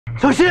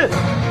小心！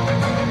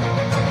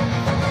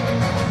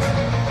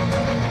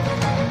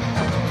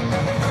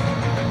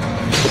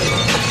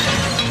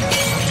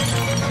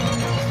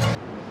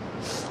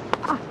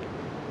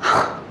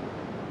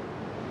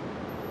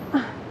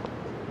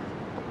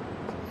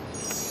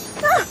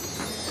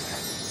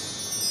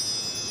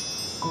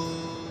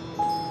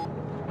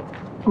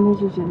今天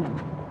谢谢你。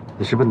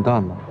你是笨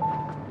蛋吗？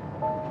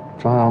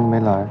张扬都没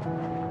来，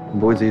你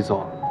不会自己走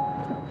啊？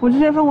我之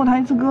前放过他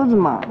一次鸽子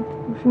嘛，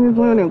我心里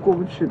总有点过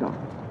不去的。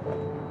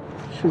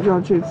谁知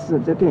道这次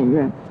在电影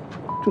院，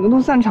整个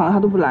都散场了，他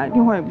都不来，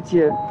电话也不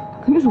接，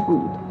他肯定是故意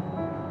的。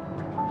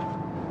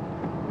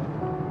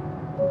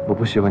我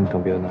不喜欢你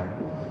等别的男人。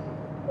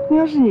那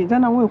要是你在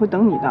那，我也会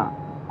等你的。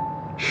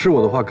是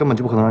我的话，根本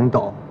就不可能让你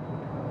倒。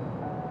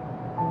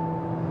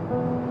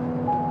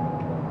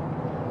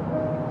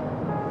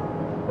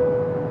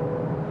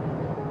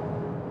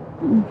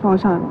你放我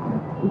下来吧，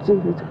我自己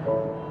可以走。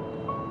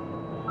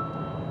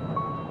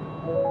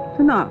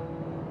真的，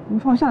你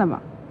放我下来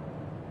吧。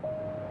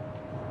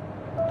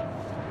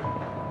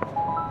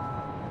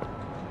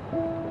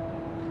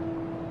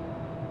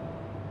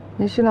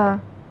没事啦，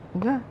你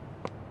看，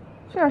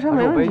这点伤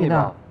没问题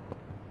的。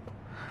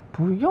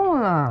不用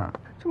了，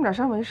这么点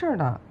伤没事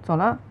的。走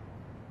了，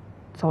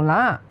走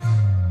了。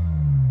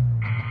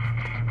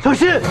小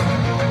心！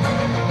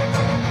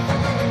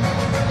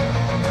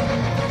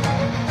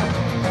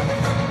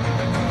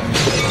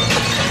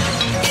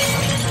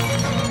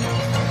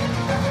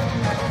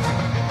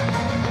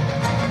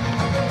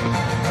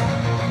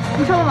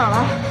你上到哪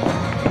了？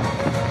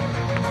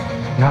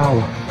你看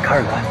我，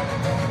看着来。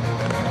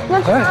那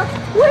是哪？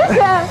危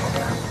险！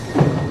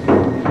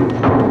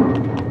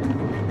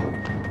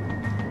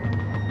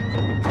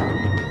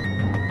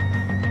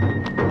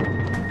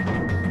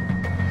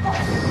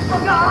干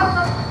啥呢？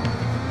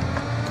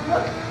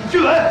你去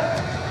来！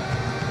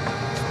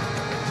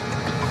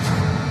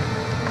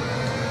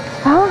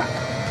啊！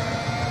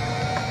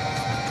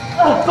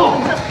走！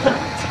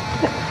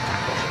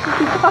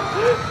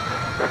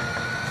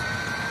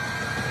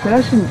原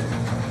来是你，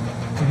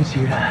林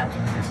欣然，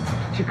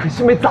只可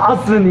惜没砸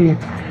死你。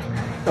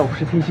要不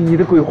是听信你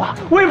的鬼话，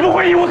我也不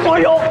会一无所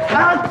有。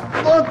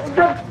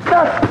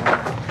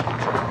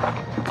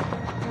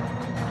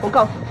我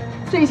告诉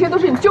你，这一切都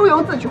是你咎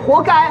由自取，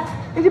活该。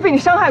那些被你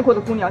伤害过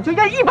的姑娘，就应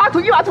该一把土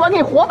一把土把给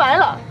你活埋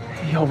了。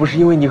要不是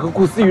因为你和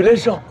顾思雨联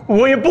手，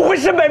我也不会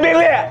身败名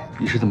裂。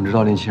你是怎么知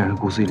道林欣然和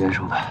顾思雨联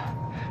手的？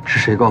是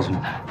谁告诉你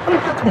的？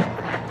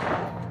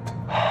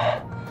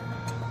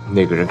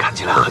那个人看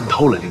起来恨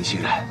透了林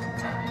欣然，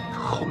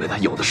后面他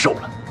有的受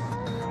了。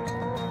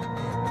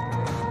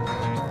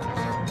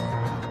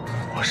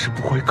我是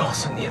不会告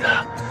诉你的。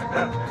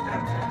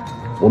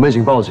我们已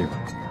经报警了，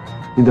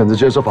你等着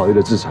接受法律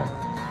的制裁。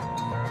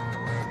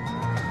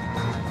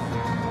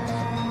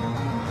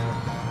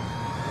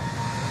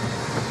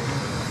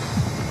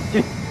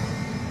进。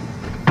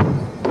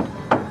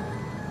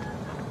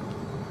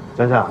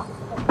想想，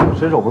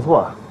身手不错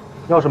啊，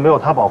要是没有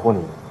他保护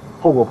你，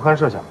后果不堪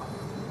设想。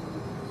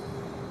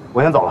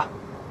我先走了。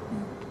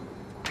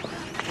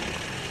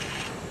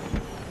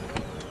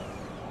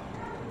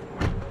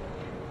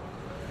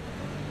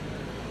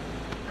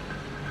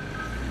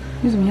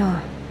你怎么样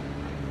啊？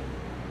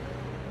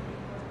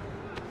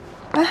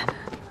哎，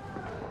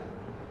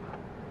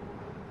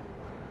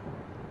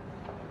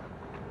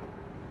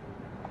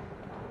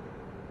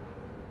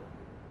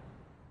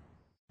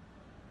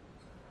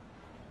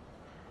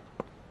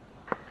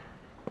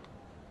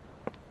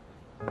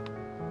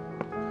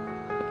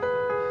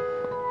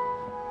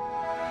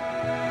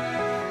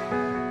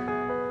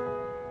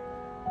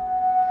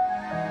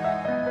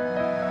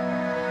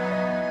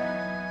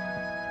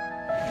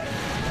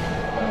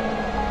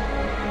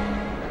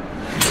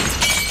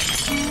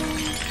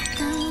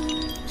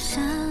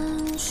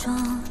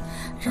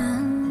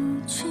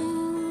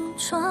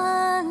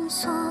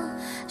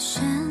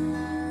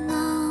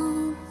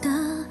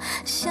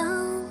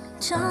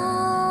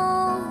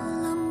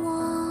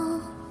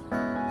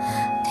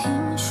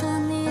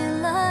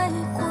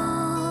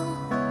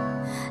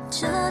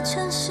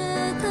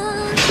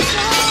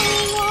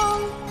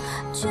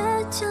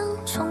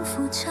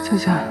夏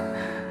夏，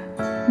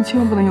你千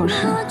万不能有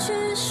事。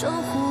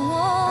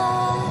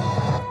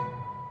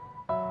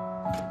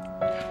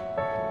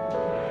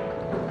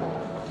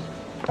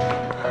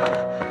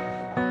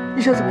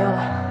医生怎么样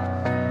了？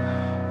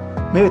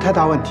没有太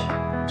大问题，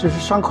只是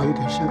伤口有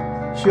点深，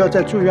需要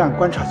在住院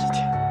观察几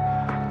天。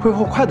恢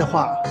复快的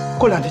话，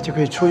过2天就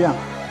可以出院了。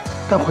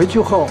但回去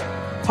后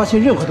发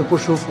现任何的不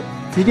舒服，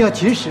一定要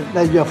及时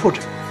来医院复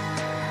诊。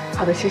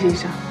好的，谢谢医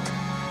生。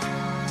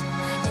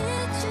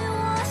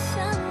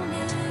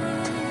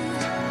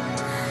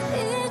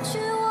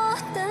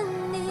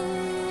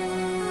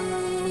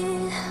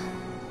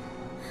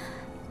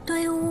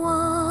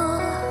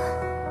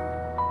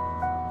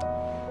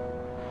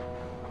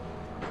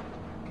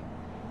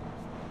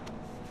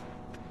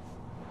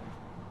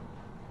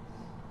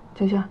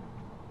夏夏，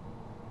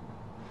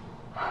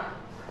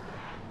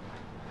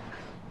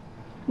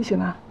你醒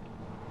了？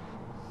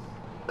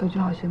感觉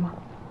好些吗？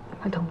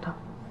还疼不疼？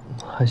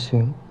还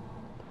行。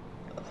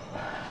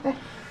哎，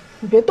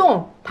你别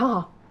动，躺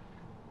好，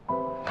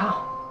躺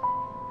好，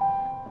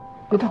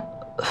别动。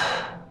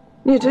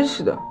你也真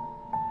是的，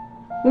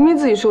明明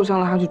自己受伤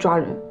了还要去抓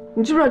人，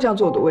你知不知道这样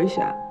做有多危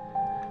险啊？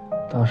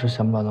当时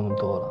想不了那么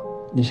多了，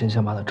你先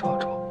想把他抓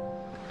住。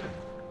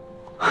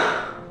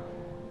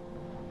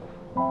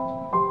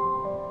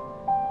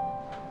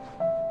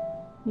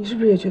你是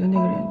不是也觉得那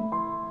个人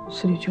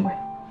是吕俊伟？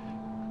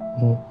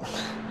嗯。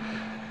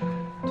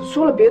都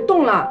说了别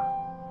动了。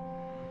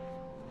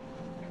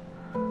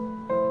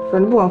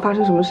反正不管发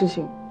生什么事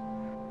情，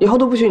以后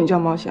都不许你这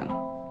样冒险了。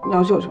你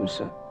要是有什么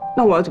事，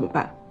那我要怎么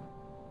办？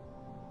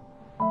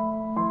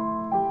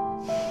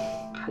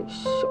害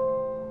羞。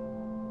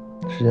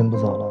时间不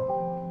早了，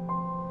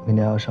明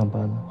天还要上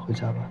班呢，回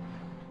家吧。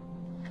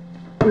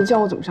你叫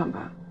我怎么上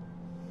班？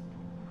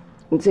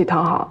你自己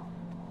躺好，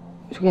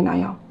我去给你拿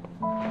药。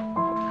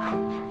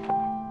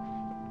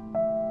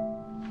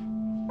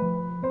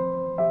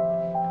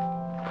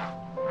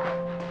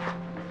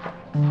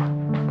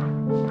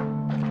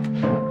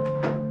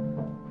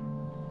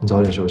你早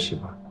点休息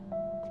吧。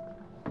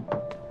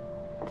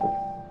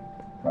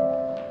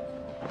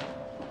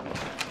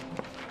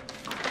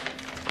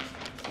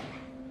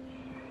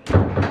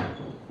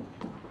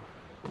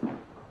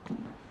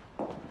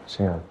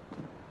欣然，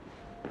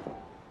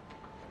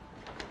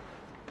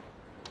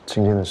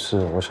今天的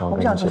事，我想跟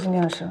你讲。我不想说今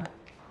天的事了，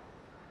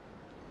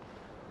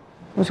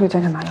我去给佳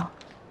佳拿药。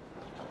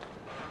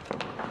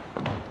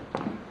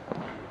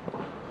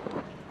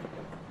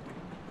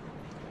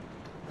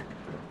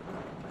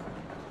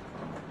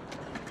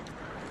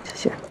谢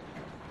谢。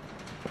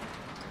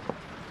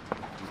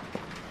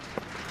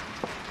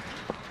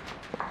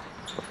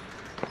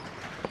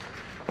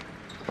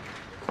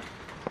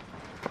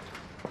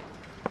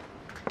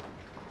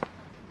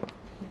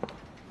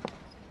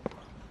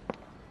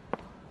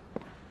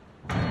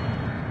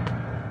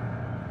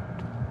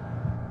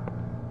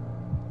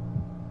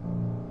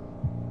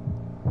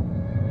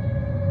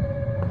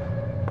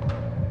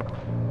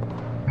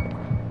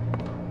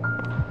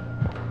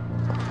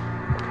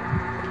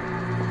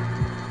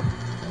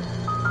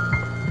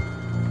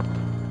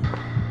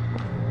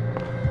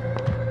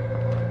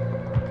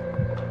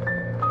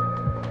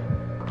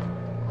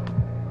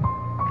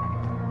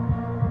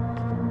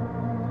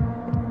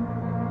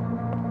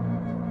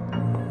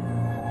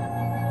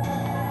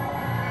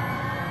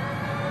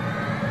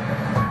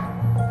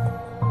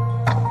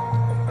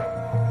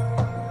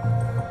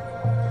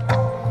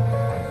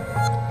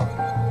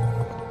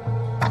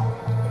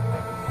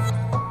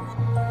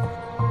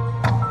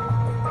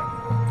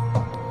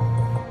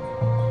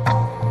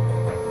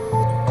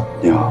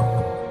你好，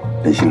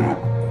李欣然。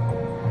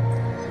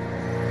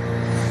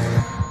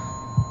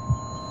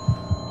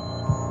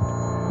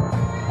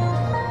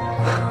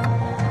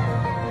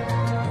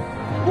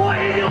我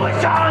一定会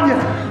杀了你！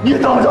你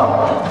等着，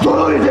总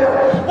有一天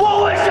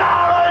我会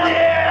杀了你！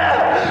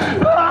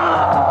啊！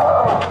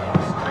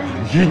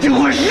一定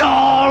会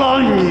杀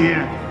了你！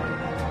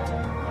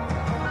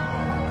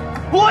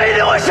我一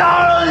定会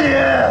杀了你！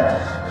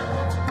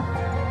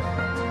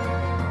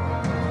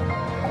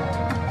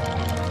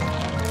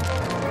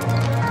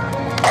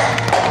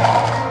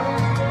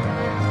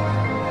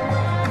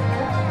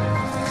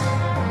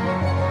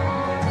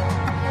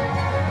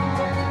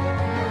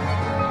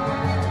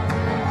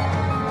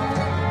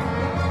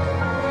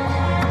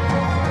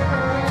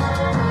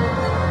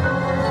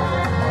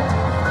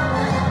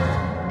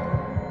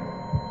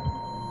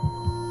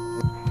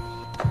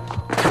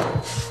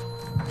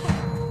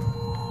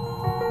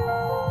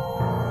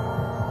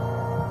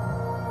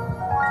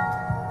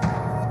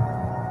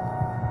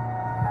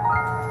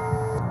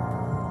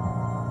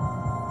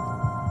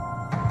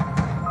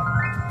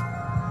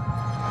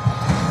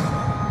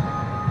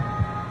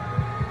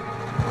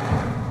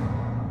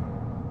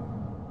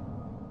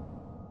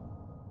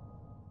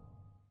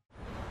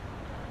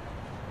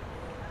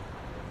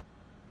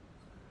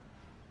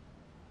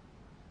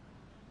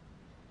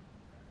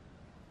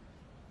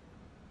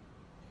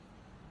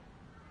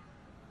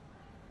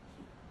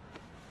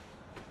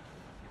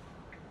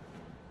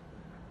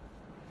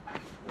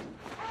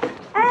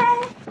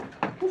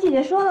姐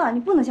姐说了，你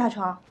不能下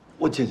床。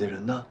我姐姐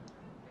人呢？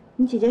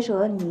你姐姐守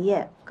了你一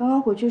夜，刚刚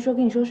回去说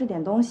给你收拾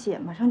点东西，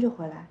马上就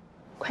回来。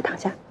快躺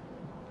下。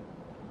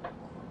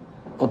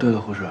哦，对了，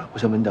护士，我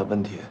想问你点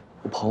问题。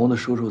我朋友的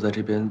叔叔在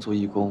这边做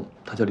义工，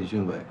他叫李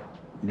俊伟，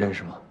你认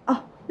识吗？哦，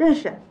认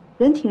识，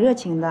人挺热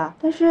情的，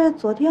但是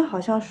昨天好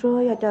像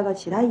说要调到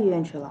其他医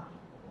院去了。